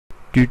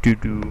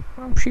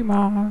Mousey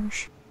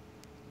Mars.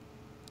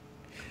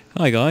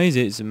 Hi guys,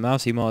 it's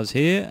Mousey Mars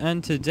here,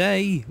 and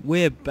today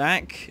we're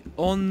back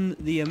on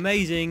the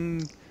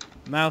amazing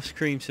Mouse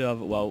Cream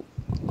server, well,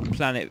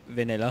 Planet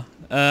Vanilla,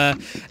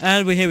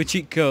 and we're here with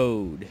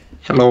Cheatcode.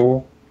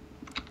 Hello.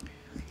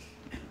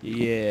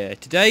 Yeah,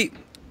 today,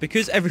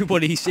 because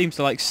everybody seems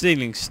to like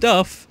stealing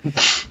stuff,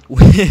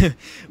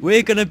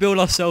 we're gonna build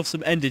ourselves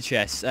some ender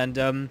chests,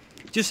 and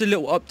just a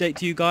little update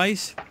to you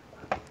guys.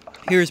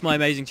 Here is my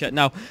amazing chest.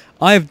 Now,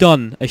 I have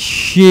done a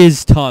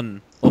shiz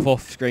ton of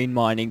off-screen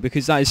mining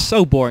because that is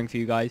so boring for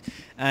you guys,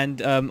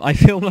 and I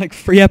filmed like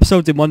 3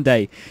 episodes in one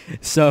day,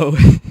 so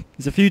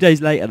it's a few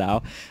days later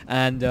now,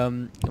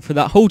 and for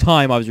that whole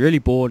time I was really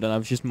bored and I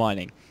was just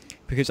mining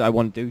because I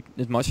want to do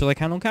as much as I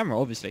can on camera,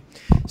 obviously.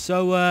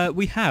 So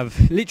we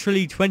have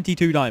literally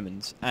 22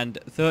 diamonds and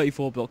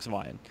 34 blocks of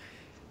iron,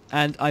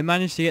 and I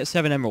managed to get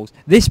 7 emeralds.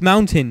 This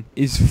mountain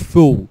is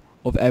full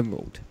of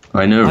emerald.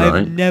 I know, right?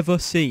 I've never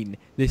seen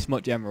this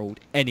much emerald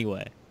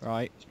anywhere,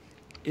 right?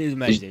 It is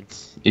amazing.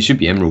 It should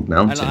be Emerald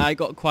Mountain. And I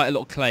got quite a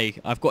lot of clay.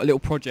 I've got a little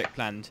project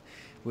planned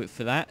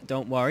for that,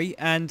 don't worry.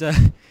 And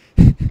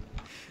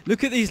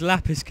look at these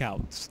lapis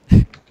counts.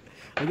 I'm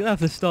going to have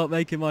to start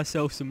making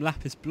myself some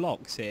lapis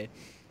blocks here.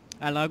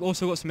 And I've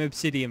also got some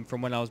obsidian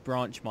from when I was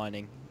branch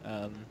mining.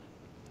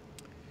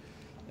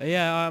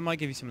 Yeah, I might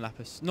give you some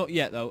lapis. Not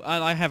yet, though.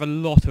 And I have a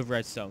lot of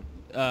redstone.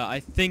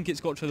 I think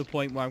it's got to the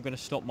point where I'm going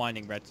to stop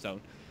mining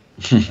redstone.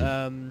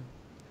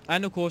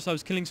 And of course I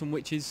was killing some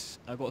witches.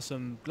 I got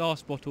some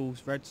glass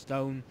bottles,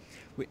 redstone,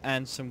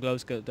 and some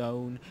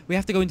glowstone. We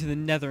have to go into the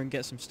nether and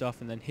get some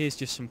stuff, and then here's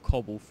just some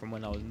cobble from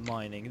when I was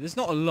mining. There's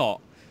not a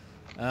lot.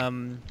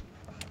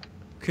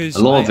 Because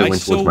a lot of it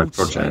went towards my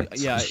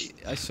project.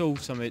 I sold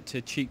some of it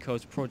to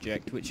Cheatcode's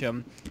project, which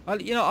I'll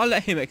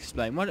let him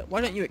explain. Why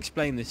don't you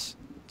explain this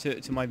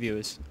to my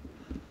viewers?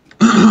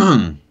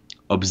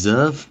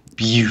 Observe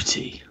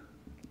beauty.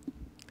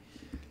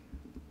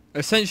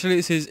 Essentially,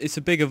 it's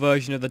a bigger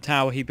version of the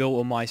tower he built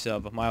on my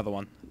server, my other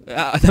one.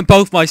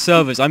 Both my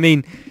servers, I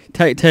mean,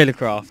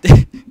 Taylorcraft.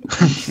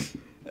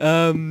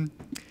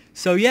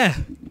 So yeah,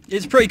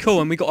 it's pretty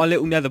cool, and we got our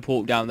little nether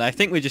portal down there. I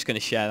think we're just going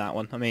to share that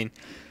one. I mean,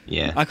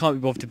 yeah, I can't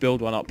be bothered to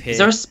build one up here. Is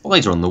there a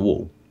spider on the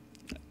wall?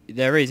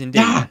 There is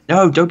indeed. Ah,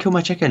 no, don't kill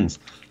my chickens.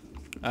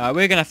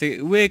 We're gonna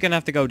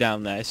have to go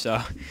down there.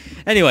 So,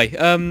 anyway,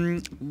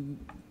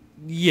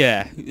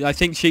 yeah, I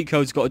think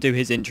Cheatcode's got to do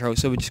his intro,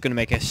 so we're just going to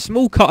make a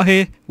small cut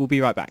here. We'll be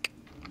right back.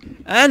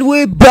 And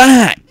we're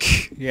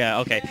back! Yeah,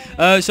 okay.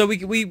 So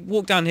we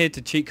walked down here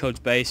to Cheatcode's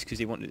base because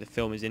he wanted to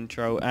film his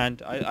intro,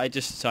 and I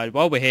just decided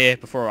while we're here,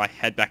 before I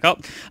head back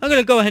up, I'm going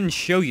to go ahead and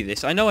show you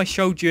this. I know I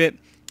showed you it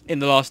in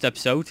the last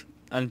episode,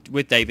 and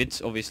with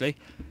David's, obviously,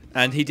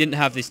 and he didn't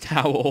have this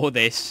tower or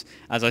this.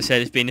 As I said,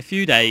 it's been a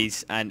few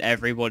days, and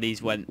everybody's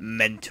went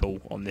mental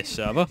on this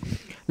server.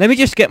 Let me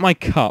just get my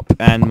cup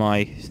and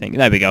my thing.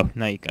 There we go.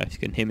 Now you guys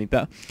can hear me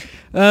better.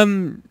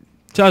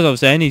 So as I was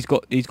saying, he's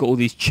got all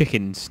these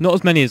chickens. Not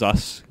as many as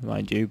us,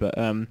 mind you, but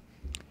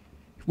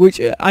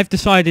which I've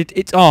decided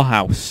it's our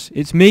house.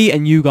 It's me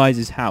and you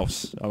guys'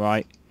 house. All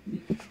right.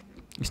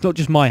 It's not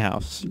just my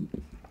house.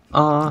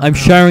 I'm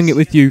sharing it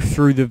with you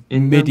through the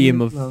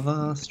medium of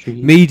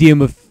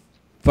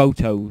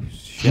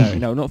photos.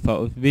 No, not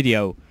photos.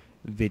 Video.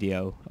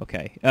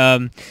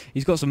 Okay.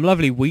 He's got some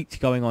lovely wheat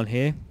going on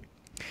here.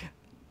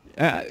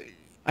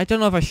 I don't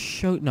know if I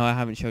showed. No, I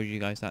haven't showed you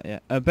guys that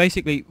yet.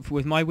 Basically,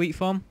 with my wheat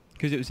farm,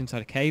 because it was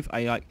inside a cave,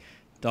 I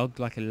dug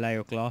like a layer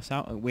of glass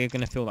out, and we're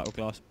gonna fill that with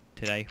glass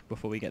today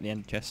before we get the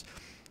ender chest,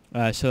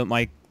 so that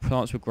my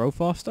plants would grow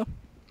faster.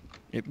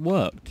 It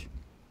worked.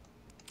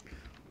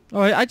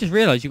 Alright, I just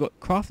realised you got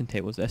crafting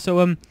tables there.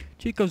 So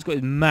Chico's got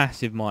his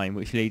massive mine,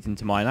 which leads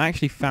into mine. I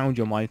actually found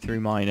your mine through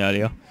mine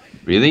earlier.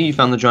 Really? You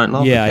found the giant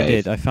lava cave? Yeah, I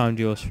did. I found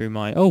yours through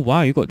mine. Oh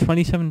wow, you got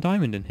 27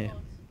 diamond in here.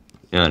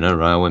 Yeah, I know,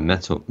 right? I went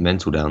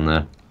mental down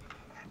there.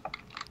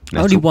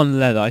 Metal. Only 1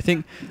 leather. I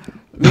think.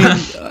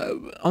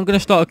 I'm gonna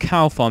start a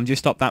cow farm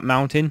just up that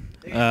mountain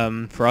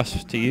for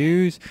us to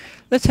use.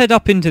 Let's head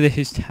up into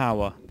his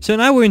tower. So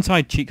now we're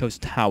inside Chico's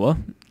tower,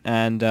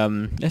 and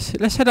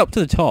let's head up to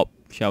the top,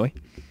 shall we?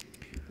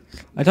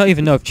 I don't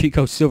even know if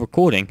Chico's still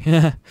recording.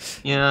 Yeah,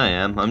 I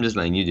am. I'm just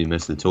letting you do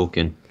most of the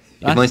talking.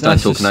 If I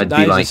started talking, I'd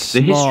be like,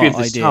 the history of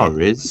this tower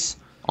is...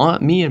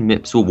 me and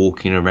Mips were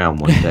walking around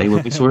one day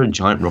when we saw a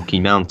giant rocky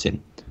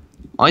mountain.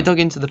 I dug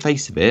into the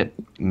face of it,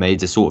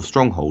 made a sort of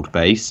stronghold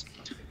base,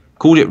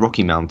 called it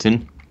Rocky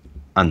Mountain,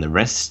 and the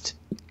rest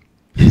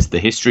is the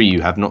history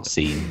you have not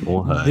seen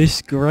or heard.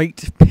 This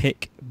great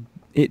pick,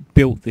 it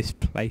built this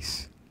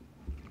place.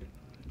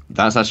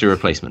 That's actually a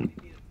replacement.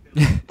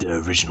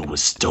 The original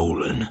was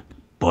stolen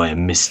by a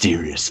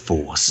mysterious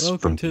force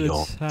from beyond.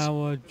 Welcome to the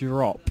tower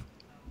drop.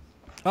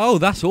 Oh,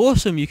 that's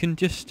awesome! You can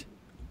just...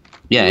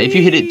 Yeah, if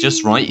you hit it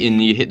just right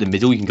and you hit the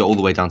middle, you can go all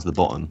the way down to the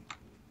bottom.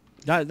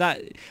 I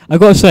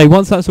gotta say,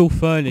 once that's all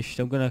furnished,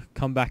 I'm gonna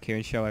come back here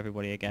and show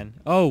everybody again.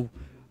 Oh,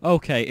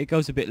 okay, it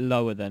goes a bit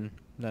lower than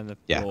the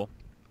floor.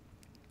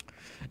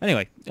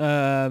 Anyway,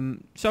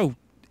 so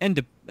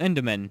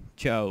Enderman,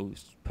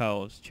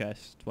 pearls,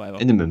 chest, whatever.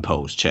 Enderman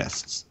pearls,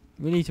 chests.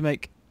 We need to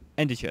make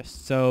ender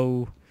chests.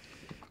 So,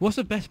 what's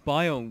the best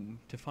biome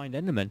to find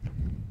Enderman?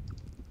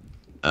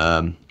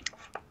 I'm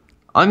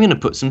gonna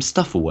put some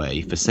stuff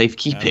away for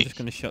safekeeping. I'm just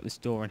gonna shut this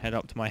door and head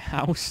up to my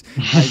house.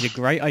 That is a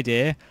great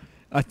idea.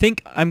 I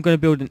think I'm gonna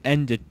build an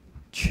ender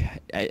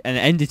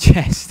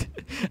chest,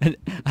 an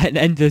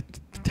ender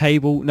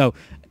table. No,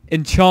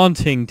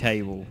 enchanting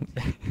table.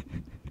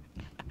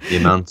 The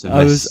amount of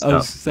I was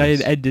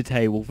saying ender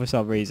table for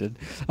some reason.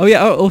 Oh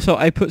yeah. Oh, also,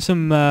 I put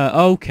some.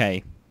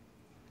 Okay.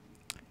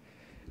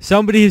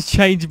 Somebody has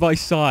changed my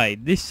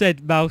sign. This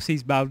said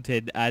Mousie's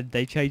Mountain, and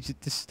they changed it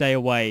to stay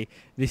away.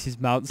 This is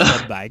Mount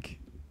Scumbag.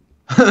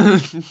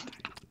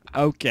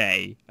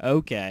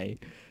 Okay.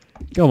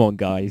 Come on,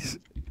 guys.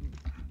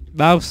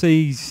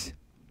 Mousie's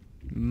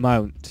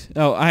Mount.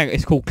 Oh, hang on,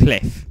 it's called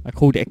Cliff. I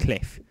called it a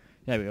cliff.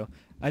 There we go.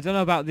 I don't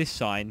know about this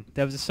sign.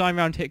 There was a sign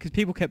around here, because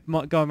people kept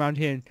going around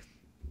here and...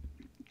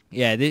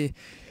 Yeah,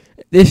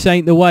 this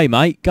ain't the way,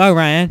 mate. Go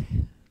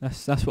round.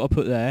 That's what I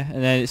put there.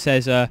 And then it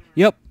says,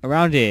 yep,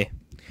 around here.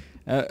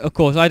 Of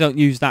course, I don't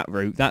use that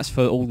route. That's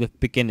for all the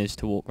beginners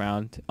to walk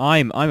around.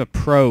 I'm a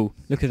pro.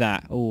 Look at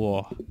that.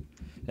 Oh,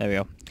 there we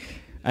go.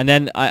 And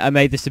then I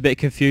made this a bit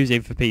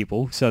confusing for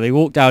people. So they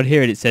walk down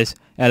here and it says,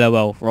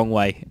 LOL, wrong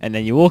way. And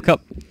then you walk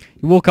up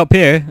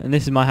here, and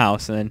this is my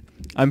house. And then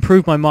I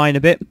improved my mine a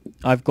bit.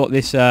 I've got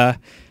this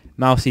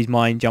Mousie's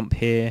mine jump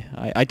here.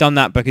 I done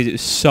that because it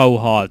was so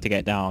hard to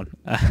get down.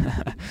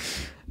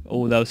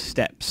 All those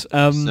steps.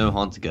 So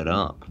hard to get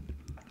up.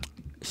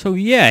 So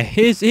yeah,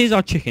 here's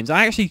our chickens.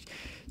 I actually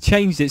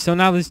changed it so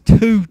now there's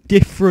 2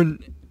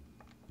 different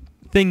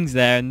things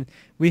there, and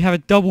we have a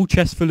double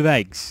chest full of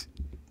eggs.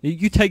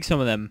 You take some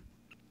of them.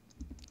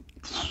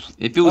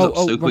 It fills up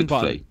so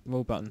quickly.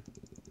 Wrong button.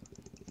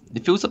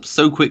 It fills up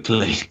so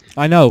quickly.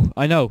 I know.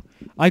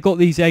 I got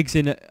these eggs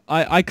in.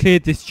 I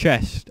cleared this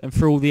chest and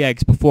threw all the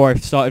eggs before I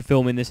started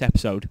filming this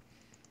episode.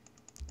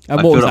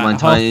 And what was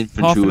that?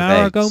 Half an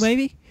hour ago,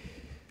 maybe.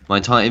 My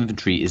entire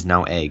inventory is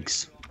now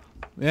eggs.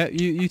 Yeah,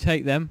 you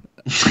take them.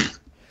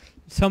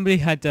 Somebody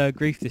had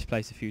griefed this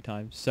place a few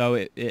times, so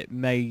it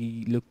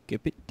may look a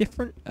bit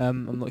different.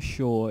 I'm not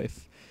sure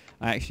if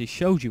I actually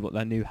showed you what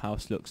their new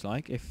house looks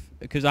like,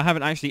 because I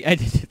haven't actually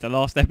edited the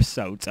last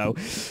episode. So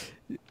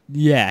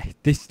yeah,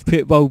 this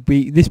bit will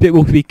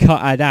be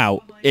cut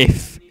out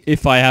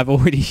if I have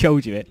already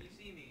showed you it.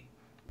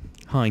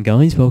 Hi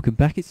guys, welcome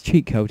back. It's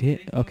cheatcode here.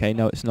 Okay,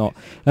 no, it's not.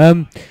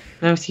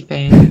 Mousy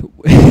fan.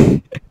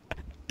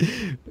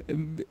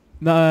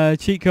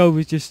 cheatcode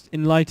was just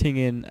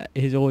enlightening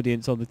his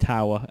audience on the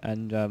tower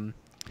and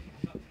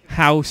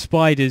how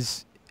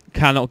spiders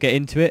cannot get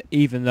into it,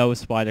 even though a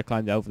spider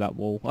climbed over that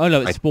wall. Oh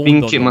no, it spawned on the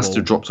wall. I think it must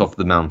have dropped off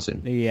the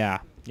mountain. Yeah,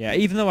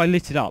 even though I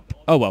lit it up.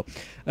 Oh well.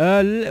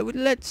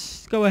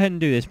 Let's go ahead and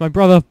do this. My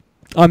brother,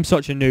 I'm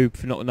such a noob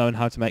for not knowing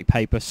how to make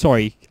paper.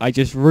 Sorry, I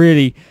just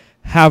really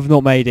have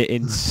not made it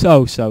in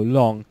so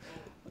long.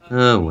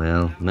 Oh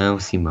well,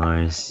 Mousy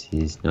Mars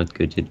is not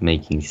good at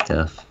making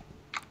stuff.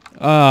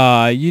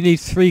 You need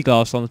 3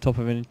 glass on the top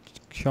of an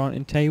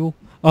enchanting table.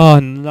 Oh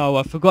no,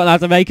 I forgot how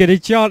to make an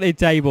enchanting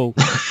table.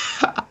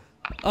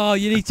 Oh,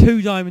 you need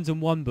 2 diamonds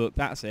and 1 book,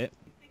 that's it.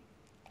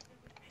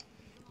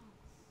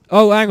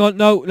 Oh, hang on,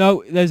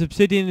 no, there's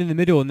obsidian in the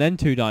middle and then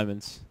 2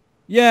 diamonds.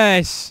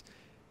 Yes,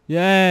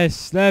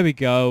 there we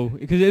go.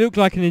 Because it looked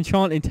like an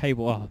enchanting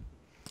table. Oh.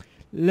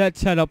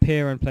 Let's head up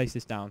here and place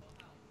this down.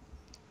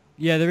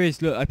 Yeah, there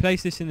is, look, I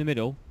placed this in the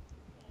middle.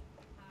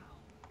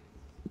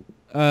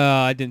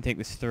 I didn't think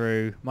this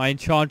through. My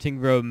enchanting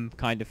room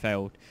kind of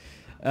failed.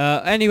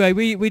 Anyway,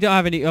 we don't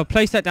have any...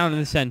 place that down in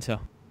the centre.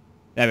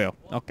 There we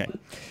go. Okay.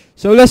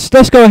 So let's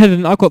go ahead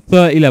and... I've got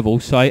 30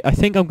 levels, so I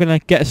think I'm going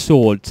to get a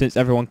sword since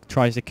everyone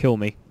tries to kill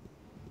me.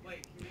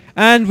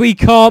 And we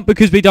can't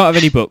because we don't have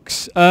any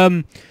books.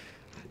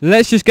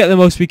 Let's just get the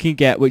most we can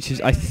get, which is,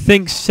 I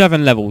think,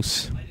 7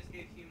 levels.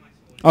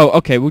 Oh,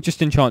 okay. We'll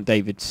just enchant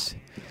David's.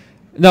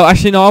 No,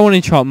 actually, no. I want to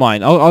enchant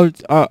mine.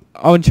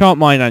 I'll enchant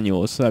mine and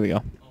yours. So there we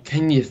go.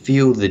 Can you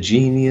feel the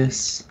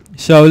genius?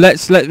 So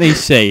let me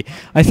see.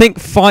 I think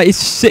 7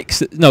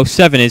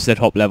 is the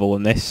top level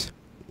on this.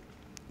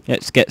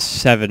 Let's get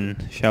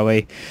 7, shall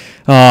we?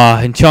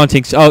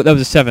 Enchanting. Oh, there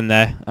was a 7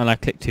 there, and I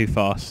clicked too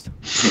fast.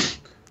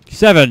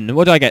 7.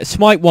 What do I get?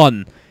 Smite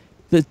 1.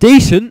 That's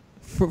decent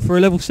for a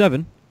level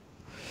 7.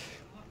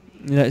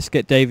 Let's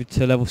get David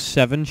to level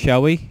 7,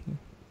 shall we?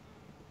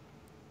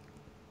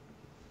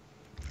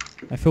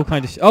 I feel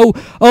kind of...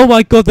 Oh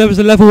my God! There was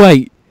a level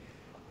 8.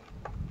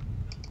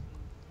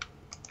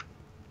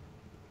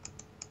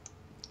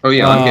 Oh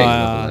yeah, I'm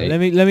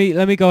getting level 8.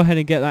 Let me go ahead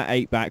and get that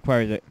 8 back.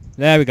 Where is it?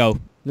 There we go.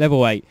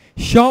 Level 8.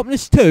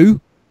 Sharpness 2.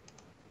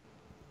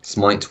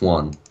 Smite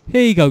 1.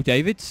 Here you go,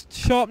 David.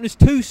 Sharpness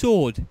 2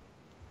 sword.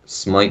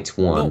 Smite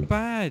 1. Not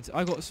bad.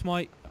 I got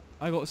smite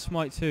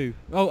 2.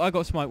 Oh, I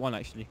got smite 1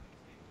 actually.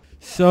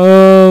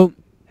 So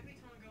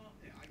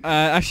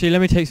actually,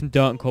 let me take some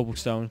dirt and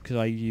cobblestone because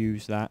I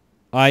use that.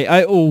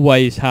 I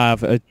always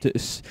have and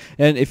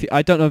if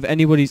I don't know if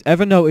anybody's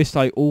ever noticed,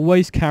 I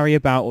always carry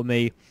about with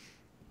me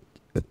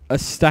a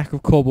stack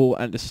of cobble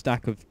and a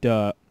stack of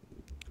dirt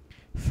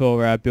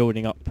for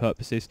building up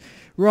purposes.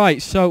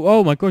 Right, so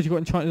oh my god, you got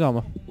enchanted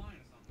armor.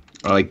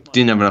 I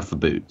didn't have enough for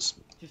boots.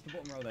 Just the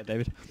bottom row there,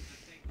 David.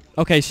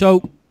 Okay,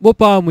 so what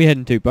biome we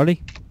heading to,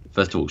 buddy?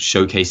 First of all,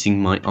 showcasing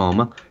my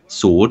armor.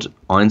 Sword,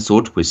 iron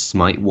sword with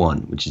smite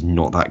 1, which is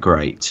not that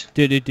great.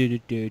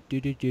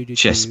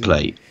 Chest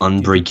plate,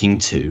 unbreaking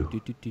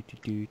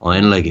 2.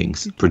 Iron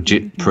leggings,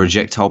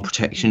 projectile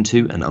protection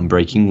 2 and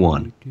unbreaking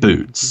 1.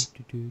 Boots.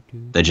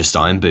 They're just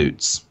iron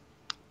boots.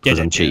 Because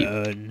I'm cheap.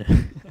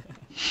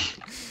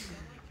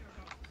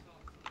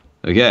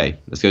 Okay,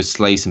 let's go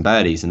slay some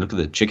baddies and look at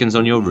the chickens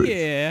on your roof.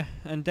 Yeah,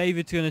 and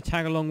David's going to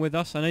tag along with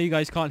us. I know you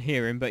guys can't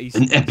hear him, but he's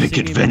an epic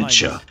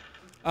adventure.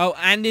 Oh,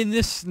 and in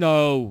the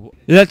snow.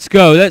 Let's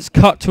go. Let's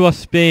cut to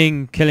us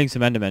killing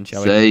some Endermen,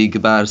 shall we? Say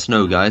goodbye to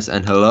snow, guys,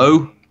 and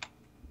hello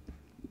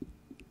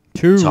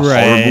to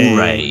horrible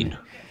rain.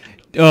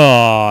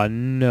 Oh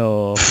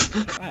no!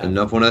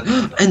 Enough one.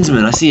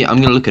 Enderman, I see it.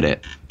 I'm gonna look at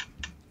it.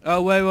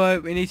 Oh wait,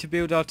 we need to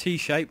build our T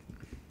shape.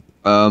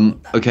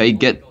 Okay,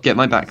 get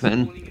my back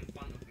then.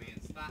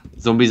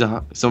 Zombies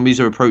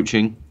are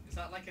approaching. Is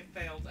that like a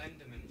failed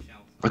Enderman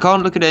shelter? I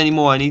can't look at it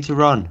anymore. I need to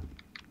run.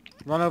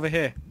 Run over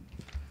here.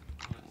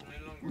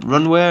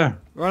 Run where?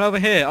 Run over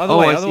here. Other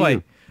way. Other way.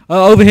 You.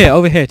 Oh, over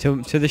here. To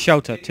the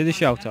shelter. To the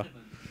shelter.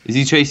 Is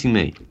he chasing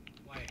me?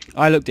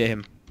 I looked at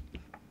him.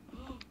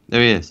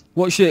 There he is.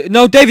 What shit?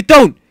 No, David,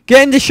 don't!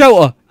 Get in the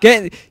shelter!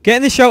 Get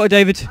in the shelter,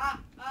 David! I'm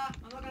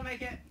not gonna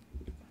make it!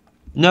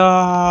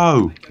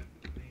 No!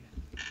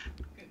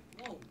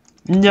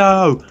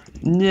 No!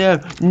 No!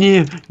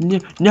 No! No!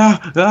 No!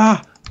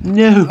 Ah!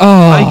 No!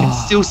 Oh. I can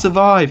still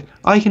survive!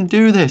 I can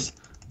do this!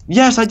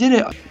 Yes, I did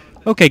it!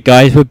 Okay,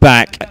 guys, we're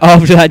back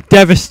after that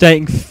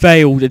devastating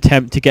failed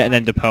attempt to get an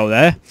ender pearl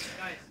there.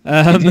 You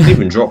didn't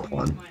even drop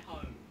one.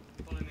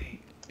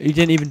 You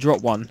didn't even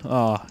drop one.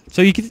 Oh,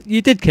 so you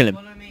did kill him.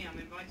 Follow me, I'm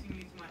inviting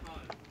you to my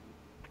home.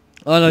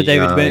 Oh no,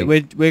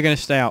 David, we're gonna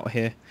stay out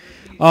here.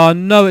 Oh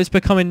no, it's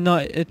becoming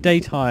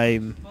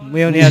daytime.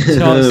 We only had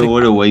chance.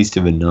 What a waste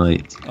of a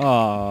night.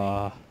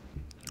 Ah.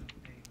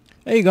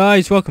 Hey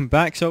guys, welcome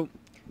back. So,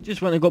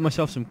 just went and got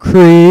myself some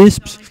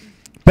crisps,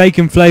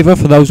 bacon flavour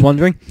for those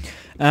wondering,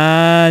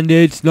 and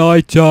it's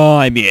night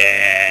time.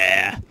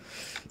 Yeah.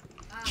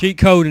 Cheat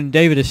code and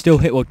David are still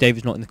here. Well,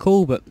 David's not in the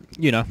call, but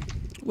you know.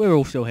 We're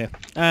all still here.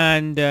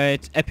 And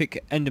it's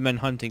epic Enderman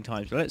hunting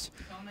time. So let's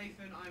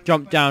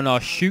jump down our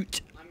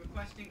chute. I'm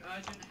requesting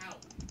urgent help.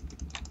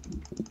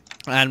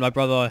 And my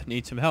brother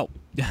needs some help.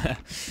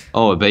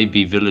 Oh, a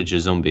baby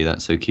villager zombie.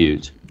 That's so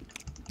cute.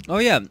 Oh,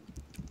 yeah.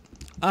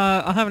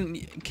 I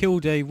haven't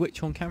killed a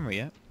witch on camera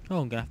yet.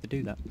 Oh, I'm going to have to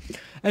do that.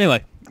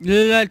 Anyway,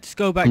 let's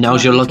go back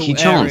Now's to your lucky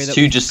chance.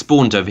 Two just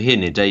spawned over here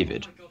near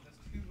David. Oh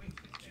my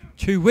God, there's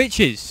 2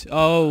 witches.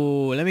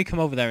 Oh, let me come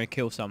over there and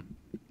kill some.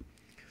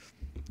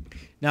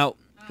 Now,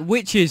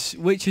 witches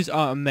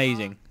are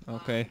amazing.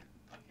 Okay.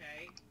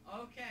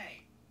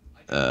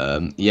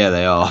 Okay. Yeah,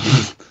 they are.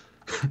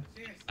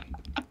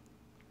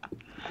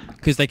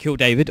 Because they kill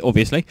David,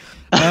 obviously.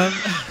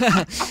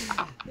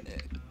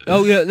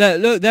 Oh yeah,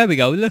 look, there we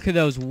go. Look at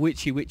those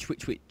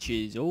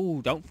witches.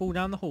 Oh, don't fall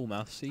down the hall,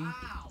 mouse. See?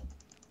 Ow.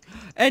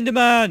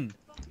 Enderman.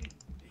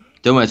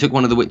 Don't worry, I took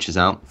one of the witches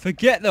out.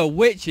 Forget the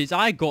witches.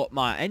 I got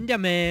my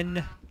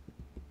Enderman.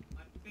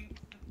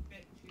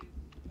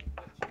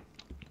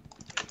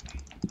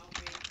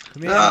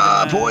 Come here,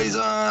 Ah, Enderman.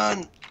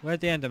 poison! Where'd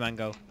the Enderman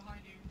go?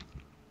 Behind you.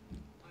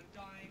 I'm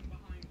dying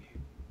behind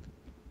you.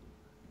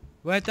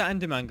 Where'd that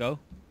Enderman go?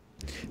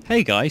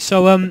 Hey guys,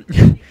 so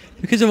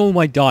because of all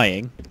my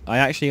dying, I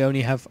actually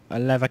only have a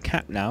leather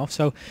cap now,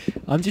 so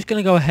I'm just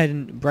gonna go ahead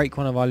and break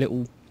one of our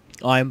little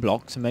iron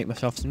blocks and make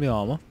myself some new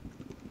armor.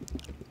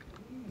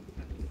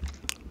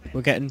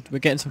 We're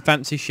getting some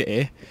fancy shit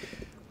here.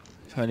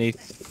 So I need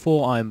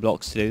 4 iron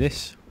blocks to do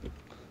this.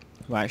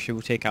 Well, actually,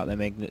 we'll take out them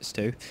ignates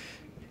too.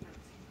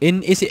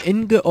 Is it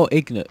ingot or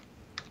ignite?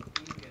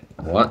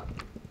 What?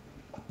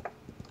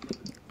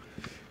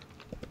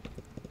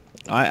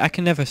 I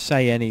can never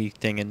say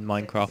anything in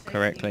Minecraft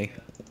correctly.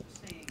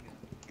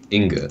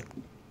 Ingot.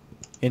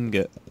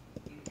 Ingot.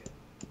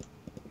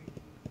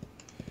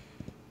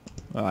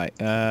 Alright,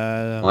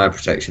 Fire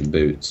protection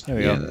boots. There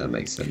we yeah, go. that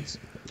makes sense.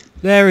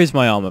 there is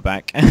my armor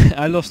back.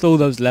 I lost all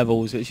those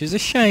levels, which is a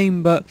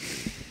shame, but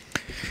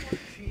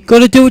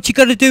gotta do what you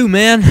gotta do,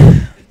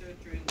 man.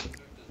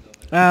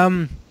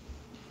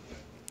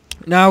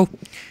 Now,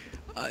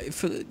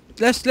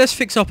 let's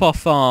fix up our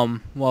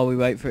farm while we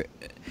wait for it.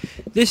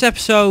 This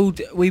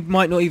episode, we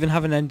might not even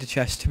have an ender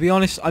chest. To be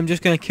honest, I'm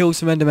just going to kill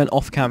some endermen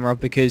off camera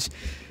because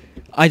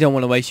I don't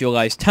want to waste your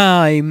guys'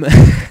 time.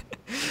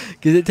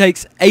 Because it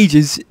takes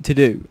ages to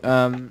do.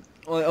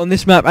 On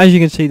this map, as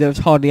you can see, there's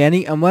hardly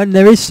any. And when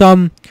there is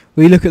some,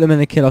 we look at them and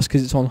they kill us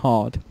because it's on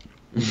hard.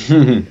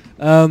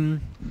 Oh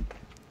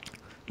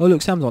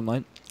look, Sam's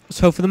online.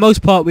 So for the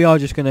most part, we are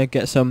just going to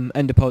get some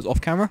ender pearls off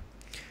camera.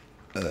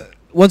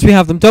 once we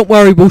have them, don't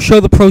worry, we'll show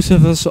the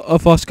process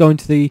of us going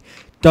to the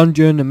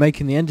dungeon and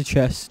making the ender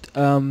chest.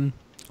 We're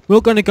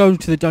not going to go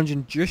to the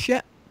dungeon just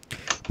yet,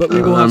 but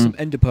we will have some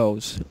ender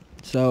pearls.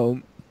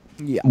 So,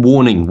 yeah.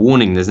 Warning,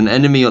 warning, there's an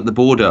enemy at the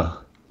border.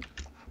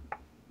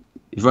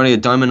 He's riding a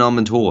diamond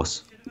armored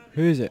horse.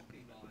 Who is it?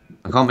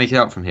 I can't make it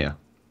out from here.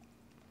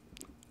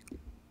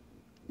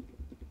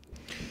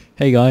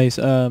 Hey guys,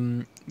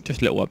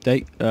 just a little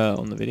update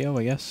on the video,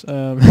 I guess,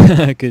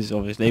 because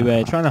obviously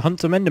we're trying to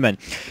hunt some Endermen.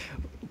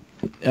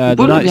 The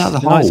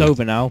night's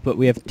over now, but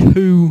we have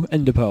 2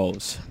 ender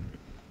pearls.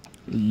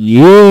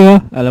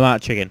 Yeah, and I'm out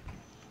of chicken.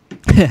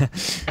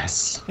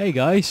 Yes. Hey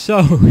guys,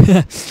 so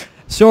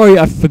sorry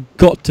I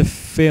forgot to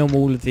film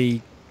all of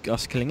the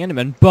us killing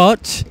Endermen,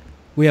 but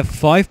we have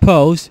 5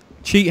 pearls.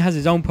 Cheat has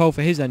his own pearl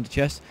for his ender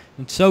chest,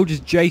 and so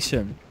does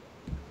Jason.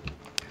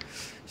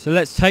 So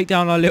let's take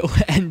down our little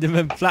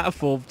Enderman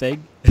platform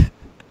thing.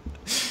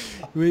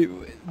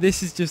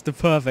 This is just the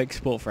perfect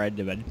spot for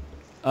Enderman.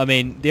 I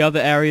mean, the other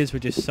areas were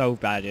just so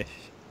rubbish.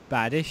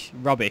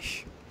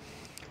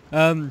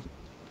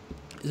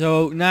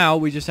 So now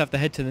we just have to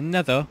head to the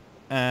Nether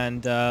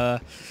and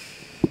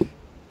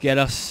get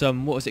us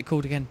some, what was it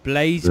called again?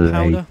 Blaze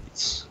powder.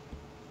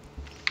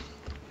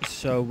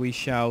 So we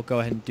shall go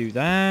ahead and do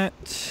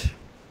that.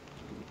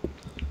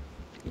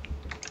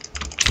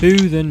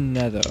 To the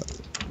Nether.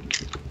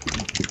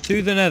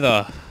 To the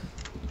Nether.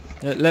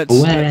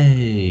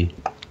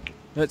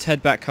 Let's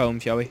head back home,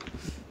 shall we?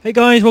 Hey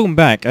guys, welcome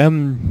back.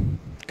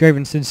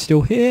 Gravenson's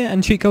still here,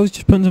 and Chico's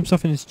just putting some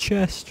stuff in his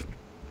chest.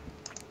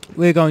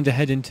 We're going to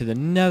head into the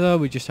Nether.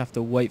 We just have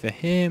to wait for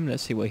him.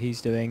 Let's see what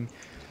he's doing.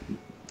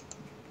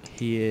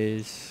 He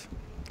is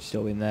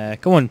still in there.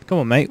 Come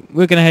on, mate.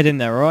 We're gonna head in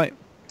there, alright?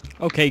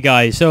 Okay,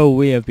 guys. So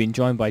we have been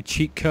joined by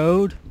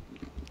Cheatcode.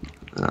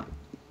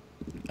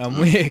 And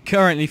we're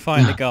currently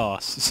fighting the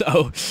gas.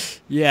 So,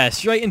 yeah,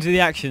 straight into the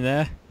action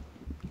there.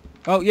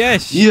 Oh,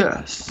 yes!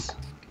 Yes!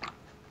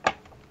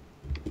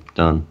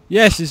 Done.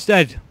 Yes, it's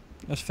dead.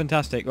 That's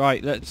fantastic.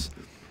 Right, let's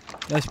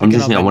I'm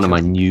just on one of my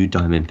new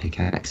diamond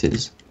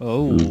pickaxes.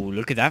 Oh,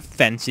 look at that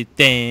fancy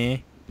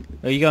thing.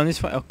 Are you going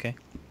this way? Okay.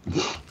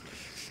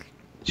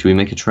 Should we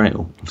make a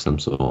trail of some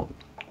sort?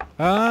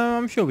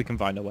 I'm sure we can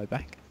find our way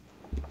back.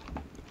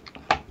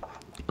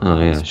 Oh,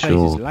 yeah, this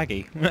sure. This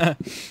place is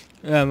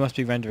laggy. Must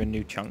be rendering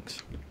new chunks.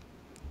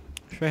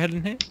 Should we head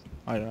in here?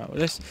 I don't know.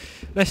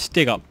 Let's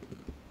dig up.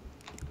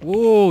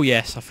 Oh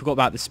yes, I forgot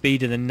about the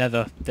speed of the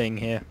Nether thing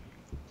here.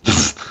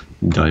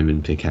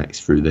 Diamond pickaxe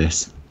through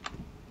this.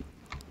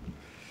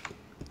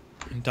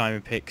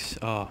 Diamond picks.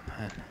 Oh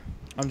man,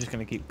 I'm just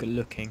gonna keep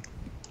looking.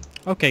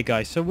 Okay,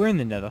 guys, so we're in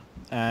the Nether,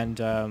 and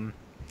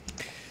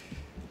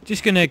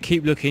just gonna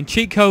keep looking.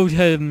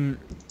 Cheatcode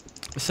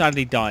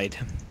sadly died,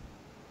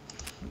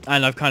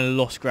 and I've kind of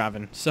lost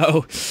Graven.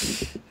 So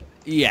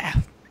yeah.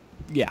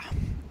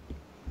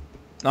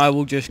 I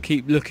will just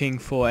keep looking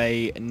for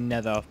a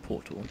Nether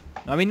portal.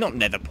 I mean, not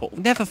Nether portal,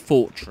 Nether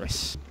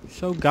fortress.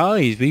 So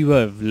guys, we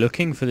were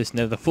looking for this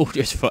Nether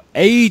fortress for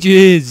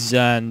ages,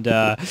 and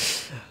I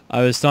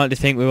was starting to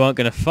think we weren't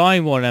going to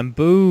find one, and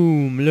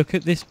boom, look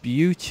at this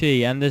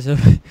beauty, and there's a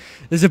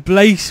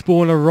blaze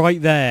spawner right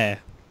there.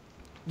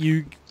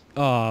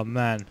 Oh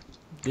man.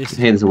 Hey,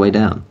 there's a way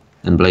down,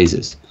 and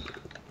blazes.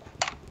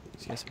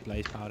 Let's get some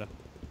blaze powder.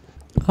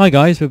 Hi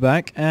guys, we're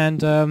back,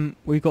 and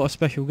we've got a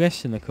special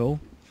guest in the call.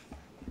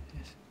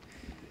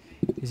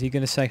 Is he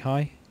going to say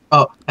hi?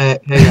 Oh, hey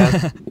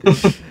guys.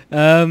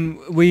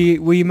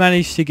 We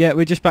managed to get.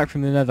 We're just back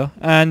from the Nether,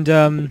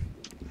 and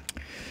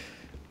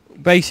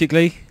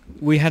basically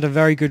we had a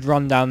very good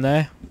run down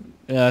there.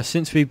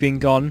 Since we've been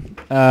gone,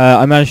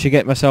 I managed to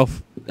get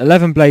myself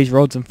 11 blaze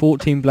rods and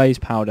 14 blaze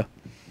powder.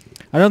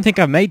 I don't think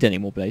I've made any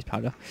more blaze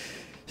powder.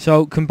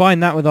 So combine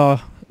that with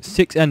our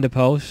 6 ender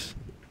pearls.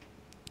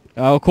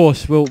 Of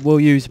course, we'll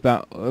use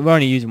about. We're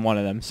only using 1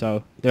 of them,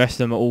 so the rest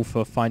of them are all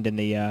for finding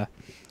the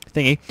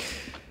thingy.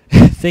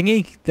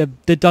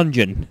 The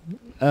dungeon.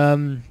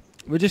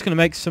 We're just gonna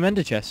make some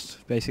ender chests,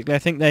 basically. I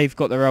think they've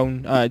got their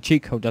own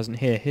cheat code doesn't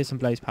here. Here's some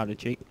blaze powder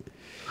cheat.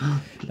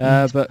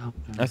 But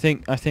I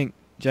think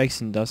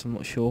Jason does. I'm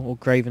not sure, or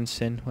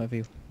Gravenson,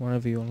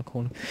 whatever you want to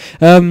call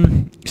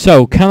him.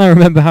 So can I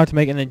remember how to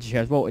make an ender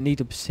chest? Well, I need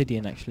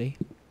obsidian actually.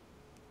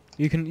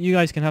 You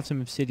guys can have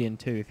some obsidian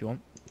too if you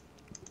want.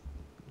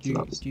 Do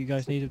you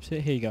guys need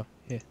obsidian? Here you go.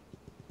 Here.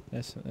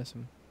 There's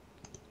some.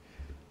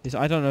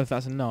 I don't know if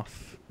that's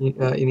enough. You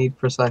need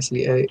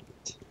precisely 8.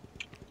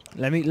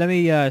 Let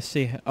me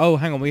see. Oh,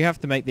 hang on. We have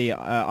to make the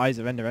eyes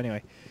of Ender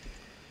anyway.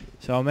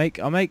 So I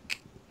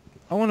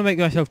want to make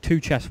myself 2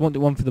 chests.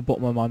 One for the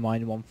bottom of my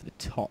mine and one for the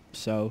top.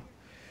 So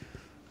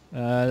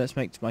let's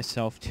make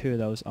myself 2 of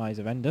those eyes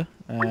of Ender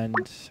and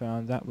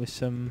surround that with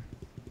some.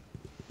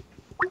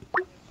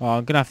 Oh,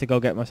 I'm gonna have to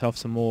go get myself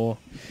some more.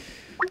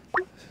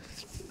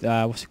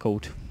 What's it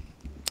called?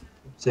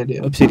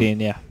 Obsidian. Obsidian,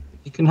 yeah.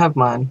 You can have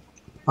mine.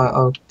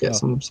 I'll get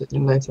some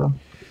obsidian later.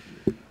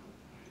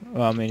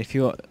 Well, I mean,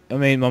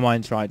 my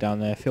mine's right down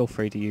there. Feel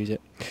free to use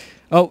it.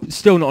 Oh,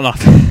 still not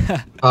enough.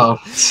 Oh.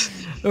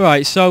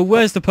 Alright, so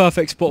where's the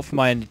perfect spot for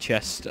my ended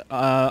chest?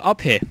 Up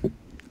here.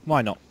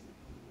 Why not?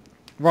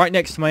 Right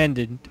next to my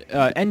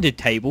ended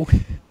table.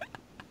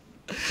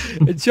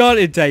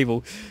 Enchanted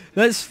table.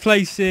 Let's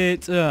place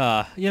it... you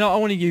know, I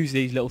want to use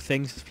these little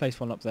things. Let's place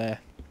one up there.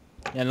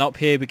 And up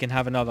here we can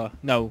have another...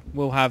 No,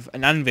 we'll have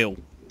an anvil.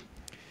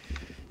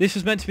 This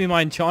was meant to be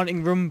my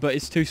enchanting room, but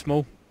it's too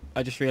small.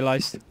 I just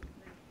realised.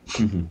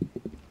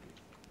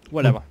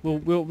 Whatever.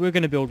 We're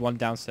going to build one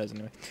downstairs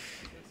anyway.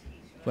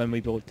 When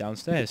we build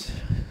downstairs.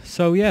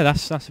 So yeah,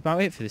 that's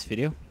about it for this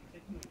video.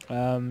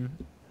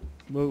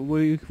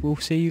 We'll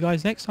see you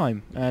guys next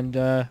time. And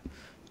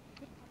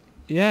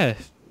yeah,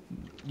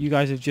 you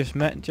guys have just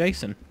met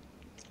Jason.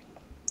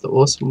 The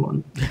awesome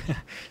one.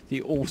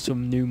 The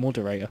awesome new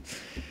moderator.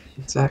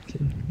 Exactly.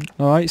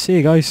 Alright, see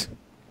you guys.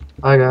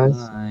 Bye guys.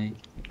 Bye.